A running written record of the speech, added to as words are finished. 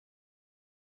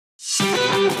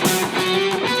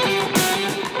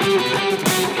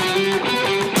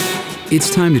It's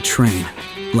time to train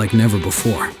like never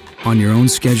before, on your own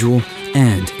schedule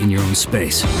and in your own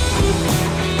space.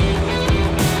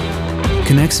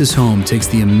 Connexus Home takes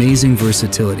the amazing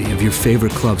versatility of your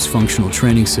favorite club's functional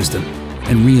training system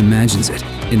and reimagines it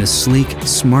in a sleek,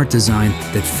 smart design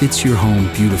that fits your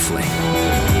home beautifully.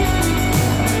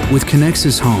 With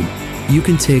Connexus Home, you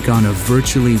can take on a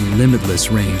virtually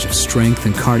limitless range of strength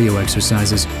and cardio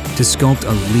exercises to sculpt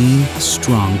a lean,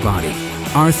 strong body.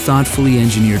 Our thoughtfully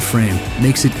engineered frame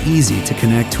makes it easy to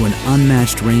connect to an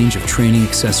unmatched range of training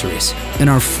accessories. And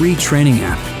our free training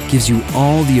app gives you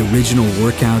all the original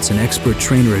workouts and expert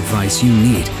trainer advice you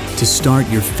need to start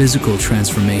your physical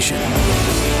transformation.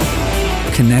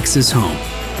 Connexus Home.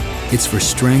 It's for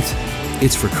strength,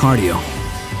 it's for cardio,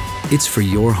 it's for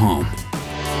your home.